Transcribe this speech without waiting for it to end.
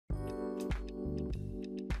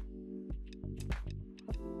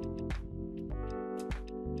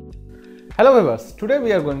Hello viewers, today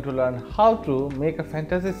we are going to learn how to make a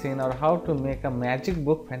fantasy scene or how to make a magic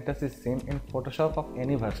book fantasy scene in Photoshop of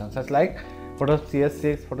any version such like Photoshop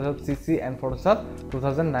CS6, Photoshop CC and Photoshop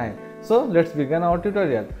 2009. So let's begin our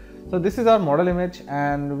tutorial. So this is our model image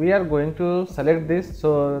and we are going to select this.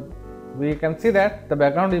 So we can see that the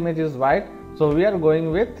background image is white. So we are going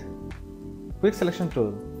with quick selection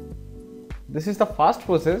tool. This is the fast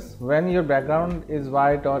process when your background is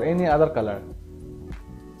white or any other color.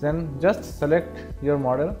 Then just select your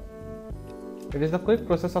model. It is the quick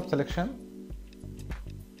process of selection.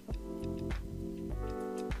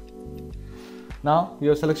 Now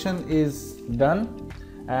your selection is done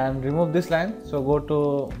and remove this line. So go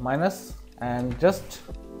to minus and just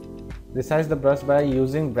resize the brush by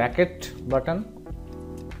using bracket button.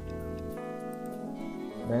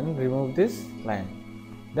 Then remove this line.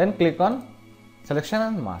 Then click on selection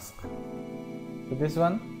and mask. So this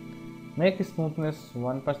one, make smoothness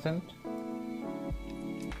 1%,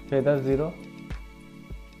 feather 0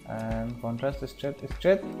 and contrast straight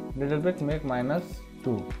little bit, make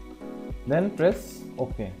 -2. Then press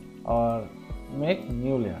OK or make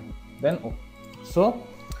new layer, then OK. So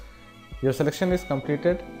your selection is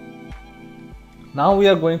completed. Now we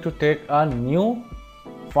are going to take a new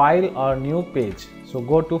file or new page. So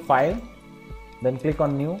go to file, then click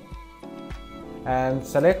on new and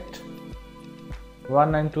select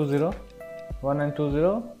 1920,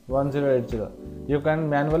 1080. You can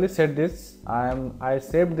manually set this. I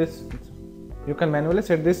saved this. You can manually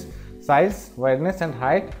set this size, wideness and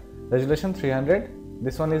height, resolution 300.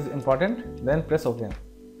 This one is important. Then press OK.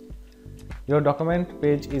 Your document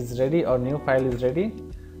page is ready or new file is ready.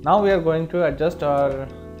 Now we are going to adjust our.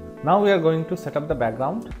 Now we are going to set up the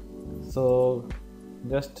background. So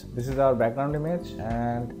just this is our background image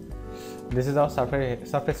and this is our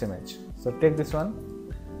surface image. So take this one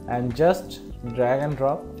and just drag and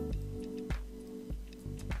drop.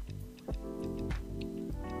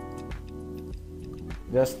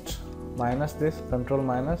 Just minus this, control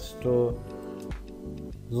minus to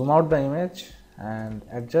zoom out the image and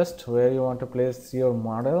adjust where you want to place your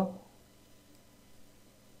model.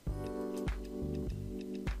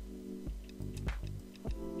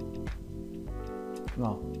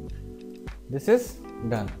 Now this is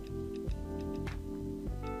done.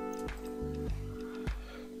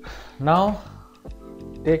 Now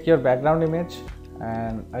take your background image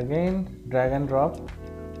and again drag and drop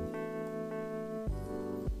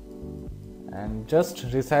and just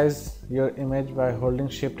resize your image by holding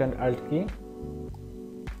Shift and Alt key.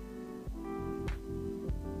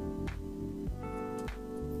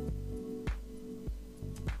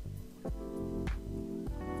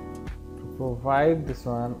 To provide this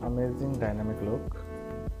one amazing dynamic look.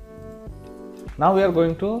 Now we are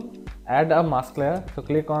going to add a mask layer. So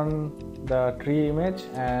click on the tree image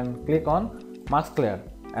and click on mask layer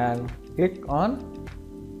and click on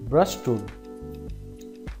brush tool.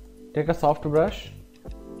 Take a soft brush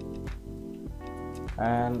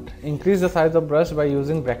and increase the size of brush by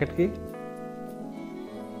using bracket key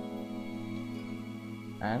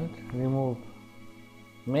and remove.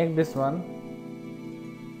 Make this one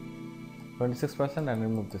 26% and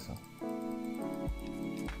remove this one.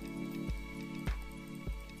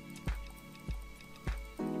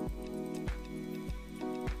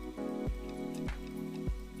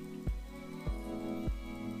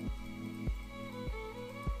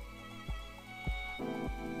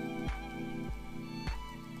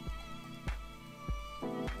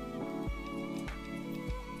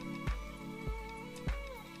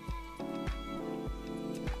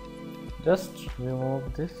 Just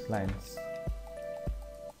remove these lines.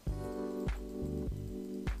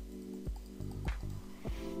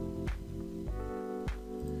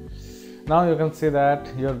 Now you can see that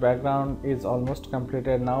your background is almost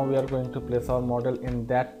completed. Now we are going to place our model in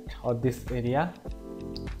that or this area.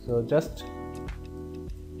 So just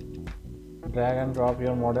drag and drop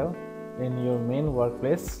your model in your main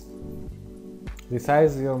workplace.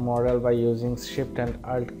 Resize your model by using Shift and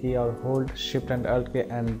Alt key or hold Shift and Alt key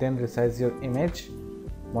and then resize your image,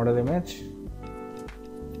 model image.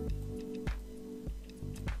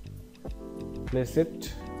 Place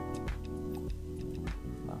it.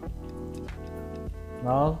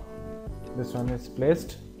 Now this one is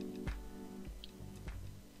placed.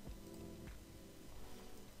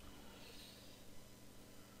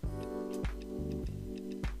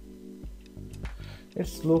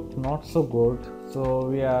 It's look not so good, so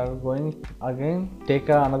we are going again take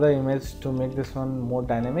another image to make this one more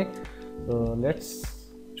dynamic. So let's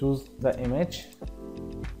choose the image.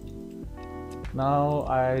 Now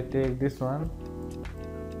I take this one,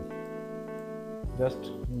 just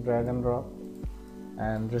drag and drop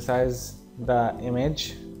and resize the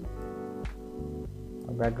image,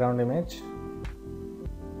 background image.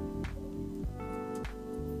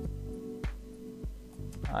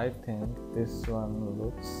 I think this one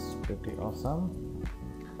looks pretty awesome.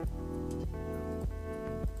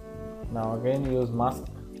 Now again use mask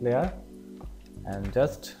layer and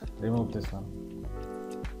just remove this one.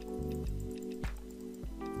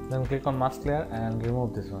 Then click on mask layer and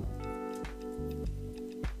remove this one.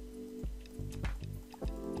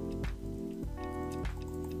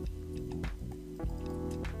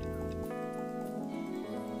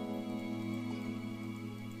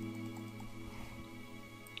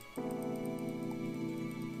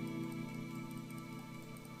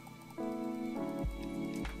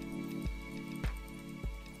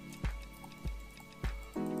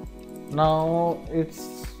 Now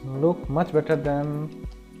it's look much better than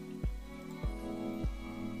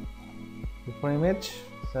before image.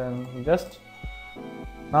 So just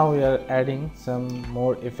now we are adding some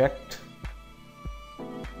more effect.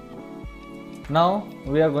 Now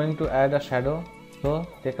we are going to add a shadow. So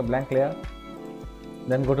take a blank layer,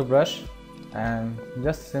 then go to brush and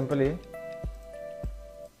just simply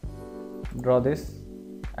draw this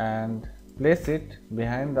and place it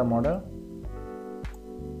behind the model.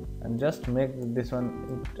 And just make this one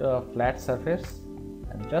into a flat surface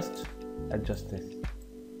and just adjust this.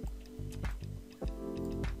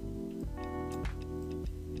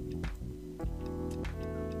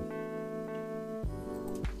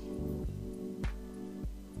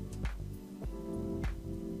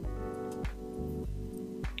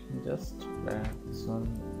 Just add this one.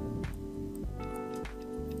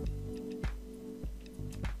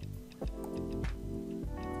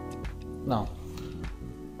 Now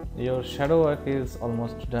your shadow work is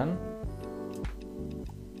almost done.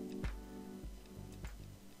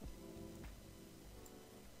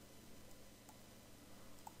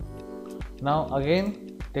 Now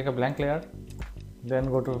again take a blank layer, then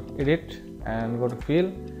go to edit and go to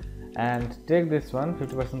fill and take this one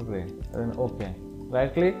 50% gray, then OK.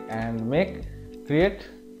 Right click and make create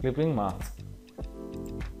clipping mask.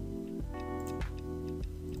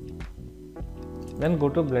 Then go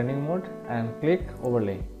to blending mode and click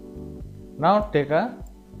overlay. Now take a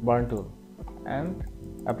burn tool and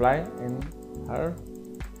apply in her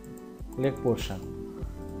leg portion.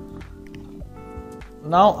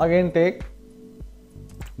 Now again take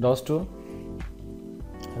dodge tool,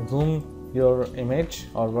 zoom your image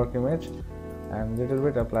or work image and little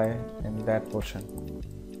bit apply in that portion.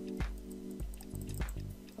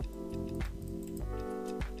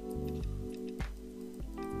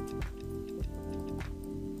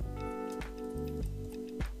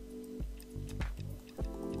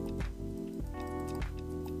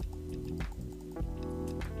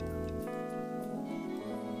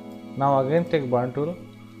 Now again take burn tool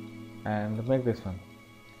and make this one.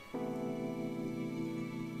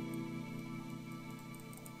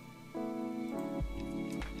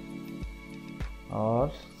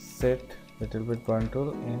 Or set little bit burn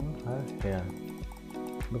tool in her hair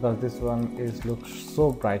because this one is looks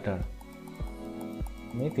so brighter.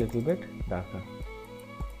 Make little bit darker.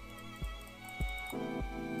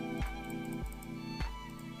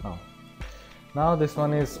 Now this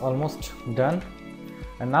one is almost done.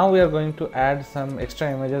 And now we are going to add some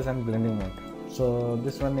extra images and blending mode. So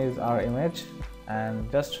this one is our image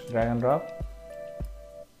and just drag and drop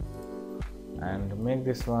and make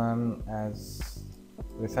this one as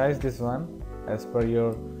resize this one as per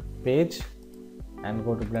your page and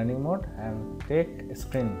go to blending mode and take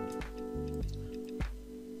screen.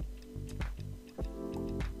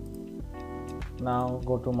 Now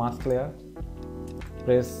go to mask layer,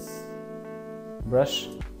 press brush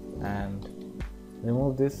and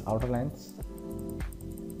remove these outer lines.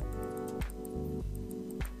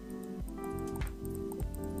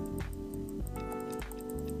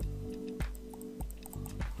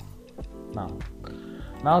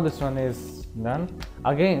 Now this one is done.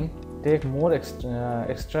 Again take more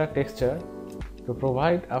extra texture to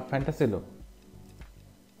provide a fantasy look.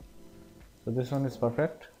 So this one is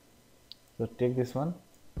perfect. So take this one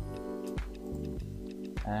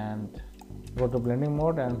and go to blending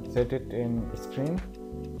mode and set it in screen.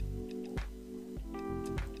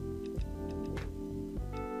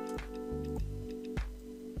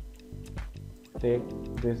 Take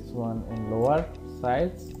this one in lower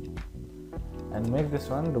size and make this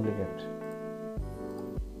one duplicate.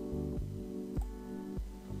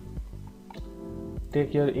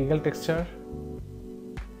 Take your eagle texture,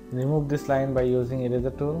 remove this line by using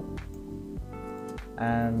eraser tool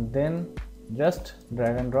and then just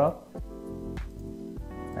drag and drop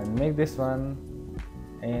and make this one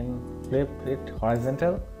in flip it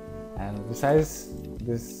horizontal and resize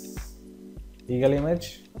this eagle image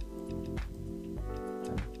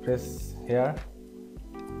and press here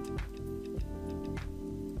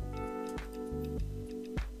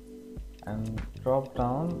and drop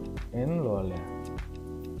down in lower layer.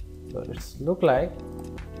 So it's look like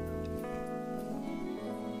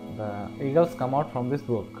the eagles come out from this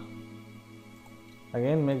book.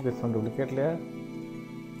 Again make this one duplicate layer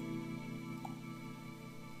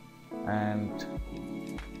and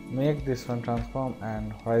make this one transform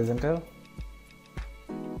and horizontal.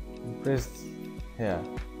 Press here.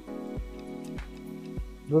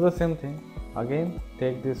 Do the same thing. Again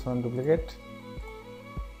take this one duplicate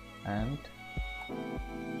and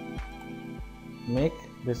make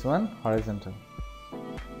this one horizontal.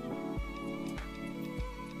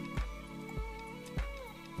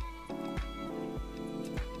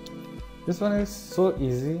 This one is so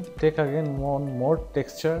easy. Take again more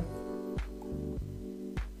texture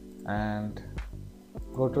and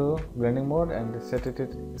go to blending mode and set it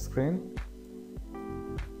at screen.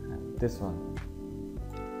 And this one.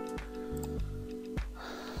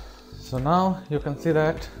 So now you can see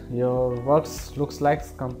that your works looks like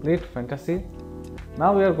complete fantasy.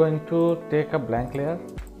 Now we are going to take a blank layer,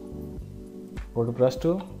 go to brush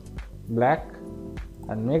tool, black,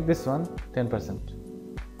 and make this one 10%.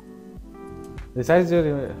 Resize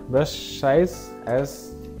your brush size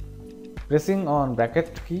as pressing on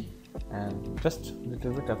bracket key and just a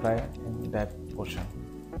little bit apply in that portion.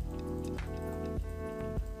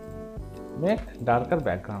 Make darker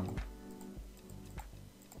background.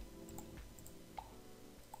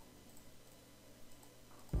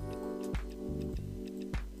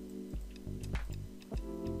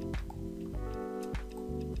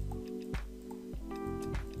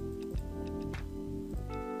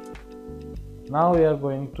 Now we are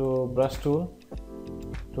going to brush tool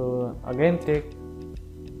to again take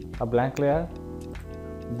a blank layer,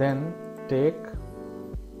 then take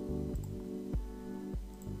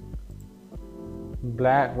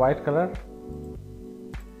white color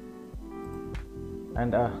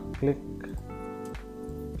and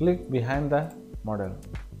click behind the model.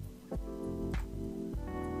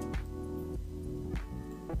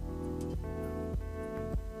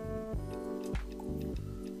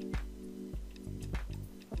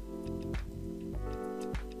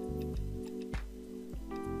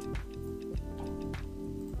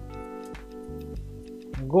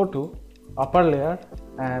 Go to upper layer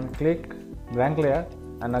and click blank layer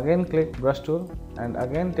and again click brush tool and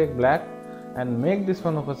again take black and make this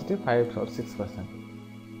one opacity 5 or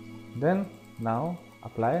 6%. Then now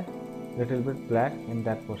apply little bit black in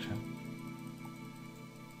that portion.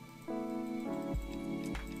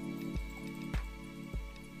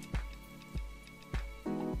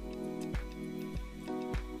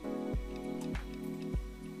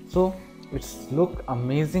 So it's look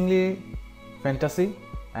amazingly fantasy,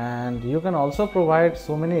 and you can also provide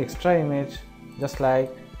so many extra image, just like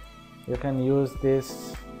you can use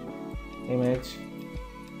this image.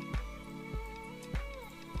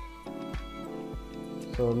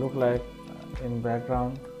 So look like in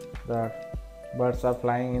background the birds are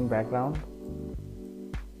flying in background.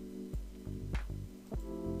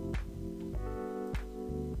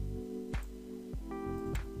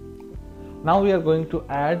 Now we are going to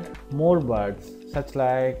add more birds, such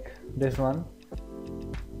like this one.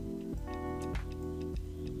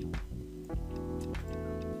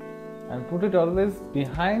 And put it always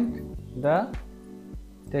behind the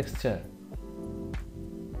texture.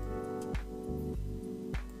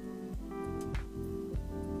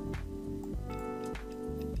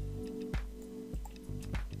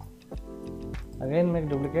 Again make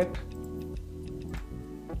duplicate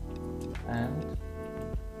and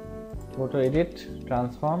go to edit,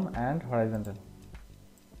 transform and horizontal.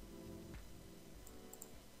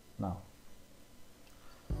 Now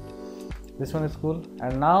this one is cool,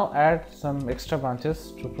 and now add some extra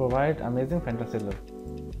branches to provide amazing fantasy look.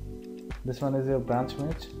 This one is your branch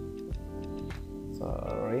image.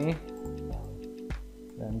 Sorry.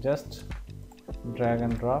 Then just drag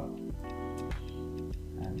and drop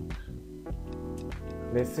and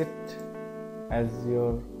place it as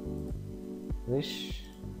your wish,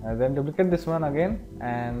 and then duplicate this one again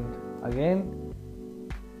and again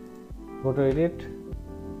go to edit,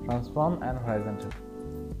 transform and horizontal,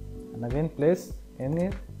 and again place in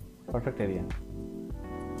a perfect area.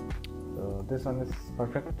 So this one is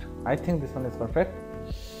perfect. I think this one is perfect.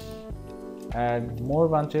 Add more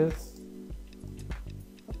branches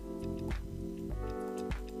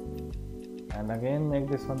and again make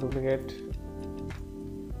this one duplicate,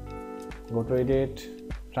 go to edit,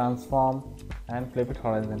 transform and flip it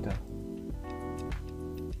horizontal.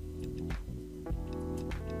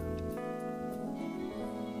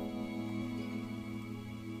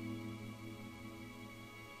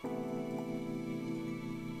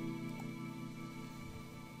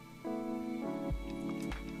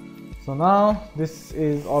 So now this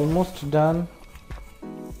is almost done.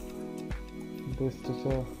 This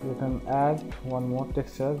texture, you can add one more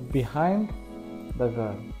texture behind the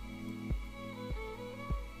girl.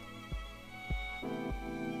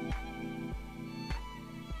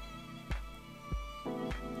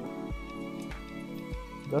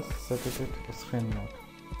 Just set it to screen mode.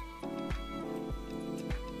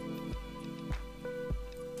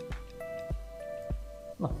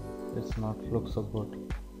 No, it's not look so good.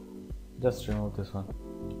 Just remove this one.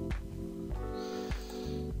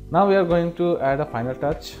 Now we are going to add a final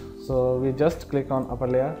touch. So we just click on upper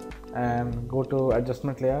layer and go to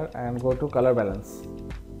adjustment layer and go to color balance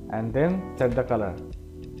and then set the color.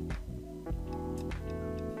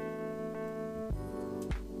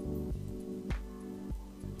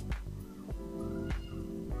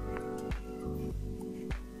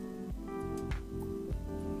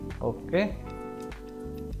 Okay,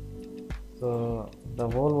 so the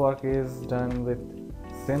whole work is done with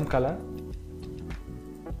same color.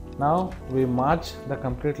 Now we merge the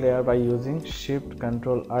complete layer by using Shift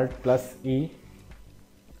Ctrl Alt plus E.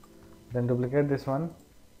 Then duplicate this one.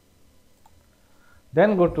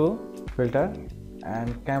 Then go to filter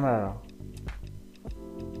and camera.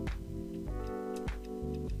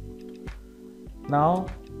 Now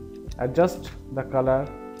adjust the color.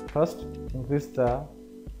 First increase the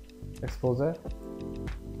exposure,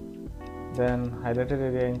 then highlighted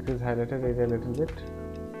area, increase highlighted area a little bit,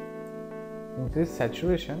 increase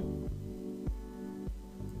saturation,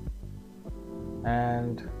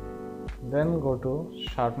 and then go to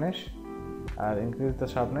sharpness and increase the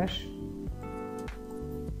sharpness.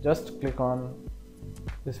 Just click on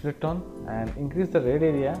the split tone and increase the red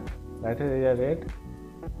area, lighter area red,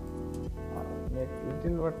 make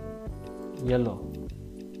little bit yellow.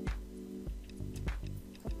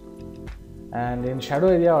 And in shadow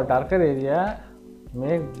area or darker area,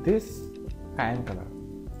 make this cyan color.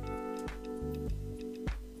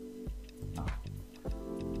 Now,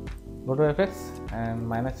 go to effects and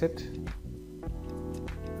minus it,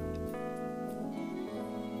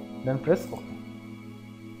 then press OK.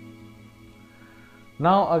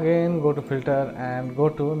 Now again go to filter and go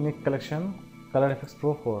to Nik Collection, Color Effects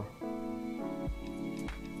Pro 4.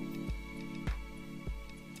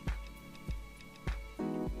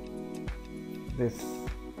 This,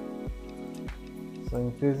 so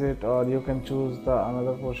increase it, or you can choose the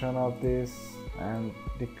another portion of this and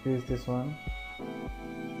decrease this one,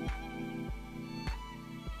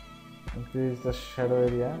 increase the shadow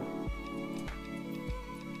area,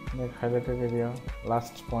 make highlighted area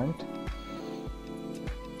last point.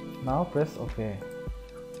 Now press OK.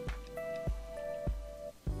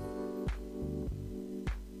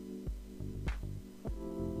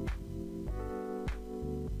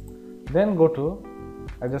 Then go to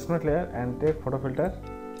adjustment layer and take photo filter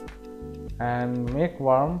and make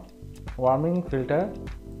warming filter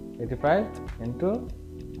 85 into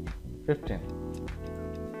 15.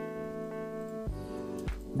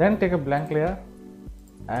 Then take a blank layer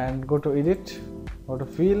and go to edit, go to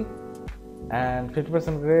fill and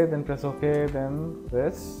 50% gray, then press OK, then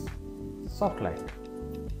press soft light.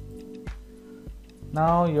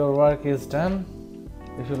 Now your work is done.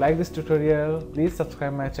 If you like this tutorial, please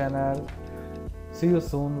subscribe my channel. See you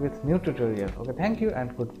soon with new tutorial. Okay, thank you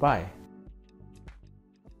and goodbye.